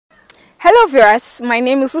Hello viewers, my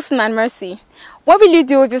name is Susan Mercy. What will you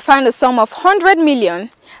do if you find a sum of 100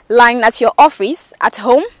 million lying at your office, at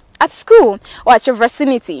home, at school, or at your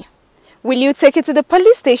vicinity? Will you take it to the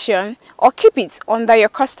police station or keep it under your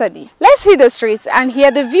custody? Let's hit the streets and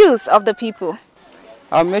hear the views of the people.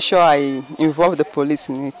 I'll make sure I involve the police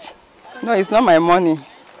in it. No, it's not my money.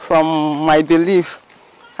 From my belief,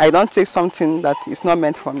 I don't take something that is not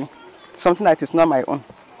meant for me, something that is not my own.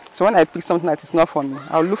 So when I pick something that is not for me,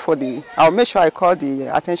 I'll make sure I call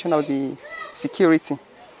the attention of the security.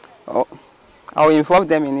 I'll involve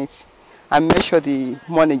them in it and make sure the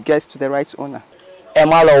money gets to the right owner.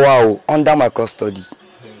 Wow, under my custody.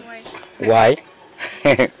 Why?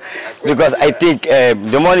 Because I think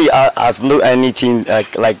the money has no anything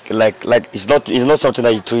like it's not something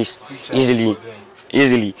that you trace easily.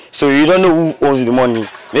 So you don't know who owns the money.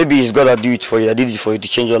 Maybe he's gonna do it for you. I did it for you to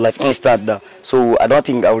change your life instant. So I don't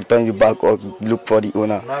think I will turn you back or look for the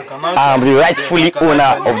owner. I'm the rightfully owner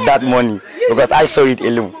of that money because I saw it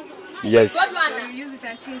alone. Yes. So you use it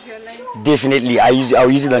and change your life? Definitely, I'll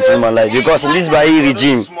use it and change my life because in this Bahrain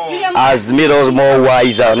regime has made us more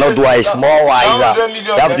wiser, not wise, more wiser.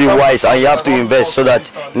 You have to be wise and you have to invest so that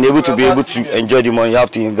in able to be able to enjoy the money, you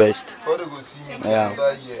have to invest. Yeah.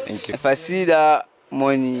 Thank you. If I see that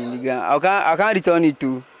money in the ground, I can't return it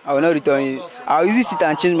to. I will not return it. I'll use it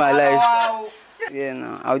and change my life. Yeah,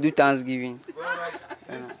 no, I'll do Thanksgiving.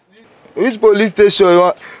 Which police station you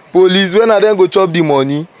want? Police, when I then go chop the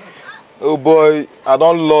money, oh boy, I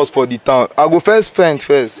don't lose for the town. I go first faint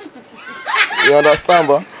first. You understand,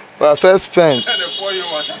 ba? If I first faint,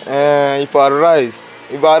 if I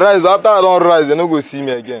rise after I don't rise, they don't go see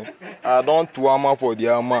me again. I don't do armor for the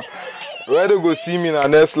armor. Where they go see me in the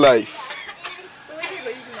next life? So what are you going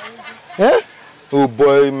to use the money? Eh? Oh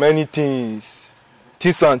boy, many things.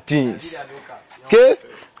 Things and things. Okay?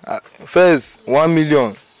 First, 1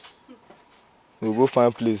 million. We'll go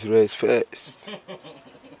find place rest first.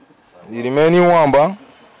 The remaining one, ba?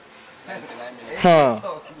 Huh.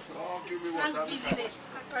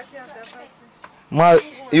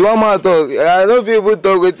 You want my talk? I don't feel people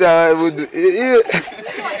talk with you.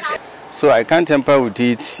 So I can't tamper with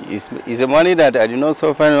it. It's the money that I do not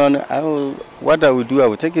suffer on. What I will do, I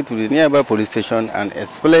will take it to the nearby police station and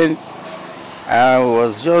explain. I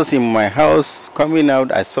was just in my house coming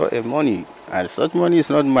out. I saw a money, and such money is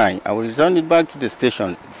not mine. I will return it back to the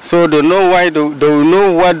station. So they know why they will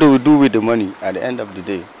know what they will do with the money at the end of the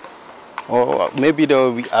day. Or maybe they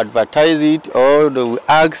will advertise it, or they will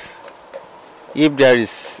ask if there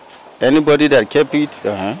is anybody that kept it.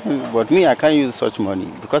 But me, I can't use such money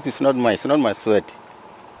because it's not mine. It's not my sweat.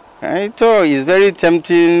 So it's very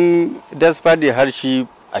tempting. Despite the hardship,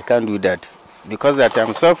 I can't do that because that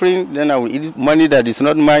I'm suffering. Then I will eat money that is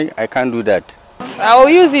not mine. I can't do that. I will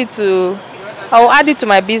use it to. I will add it to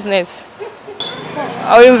my business.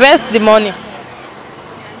 I will invest the money.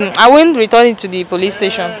 I won't return it to the police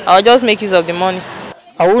station. I will just make use of the money.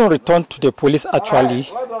 I won't return to the police actually.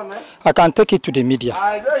 I can take it to the media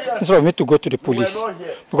instead of me to go to the police.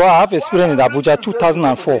 Because I have experience in Abuja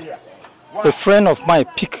 2004. A friend of mine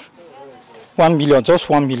picked 1 million, just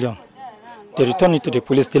 1 million. They returned it to the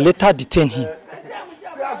police. They later detained him.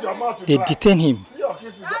 They detained him.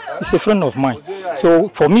 It's a friend of mine. So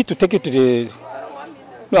for me to take it to the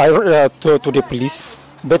police,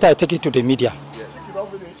 better I take it to the media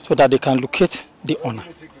so that they can locate the owner.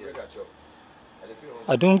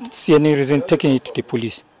 I don't see any reason taking it to the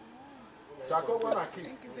police.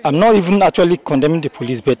 I'm not even actually condemning the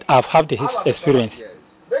police, but I've had the experience.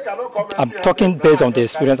 I'm talking based on the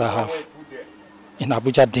experience I have in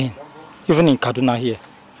Abuja then, even in Kaduna here.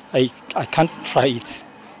 I can't try it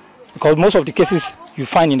because most of the cases you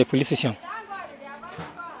find in the police station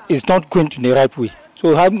is not going to the right way.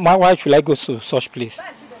 So why should I go to such place?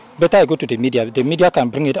 Better I go to the media. The media can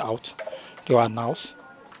bring it out. They will announce.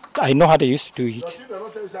 I know how they used to do it.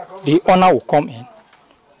 The owner will come in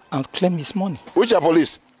and claim his money. Which are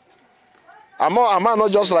police? Am I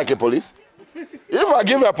not just like a police? If I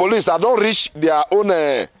give a police, I don't reach their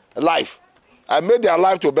own life. I made their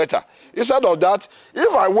life to better. Instead of that,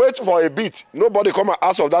 if I wait for a bit, nobody come and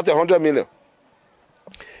ask of that 100 million.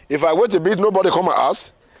 If I wait a bit, nobody come and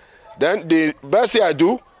ask. Then the best thing I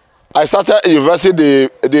do, I started investing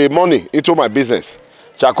the money into my business.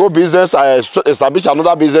 Charcoal business, I established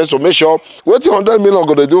another business to make sure what 100 million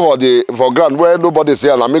going to do for grant where nobody is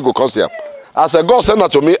here and I may go come here. As a God send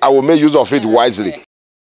that to me, I will make use of it wisely.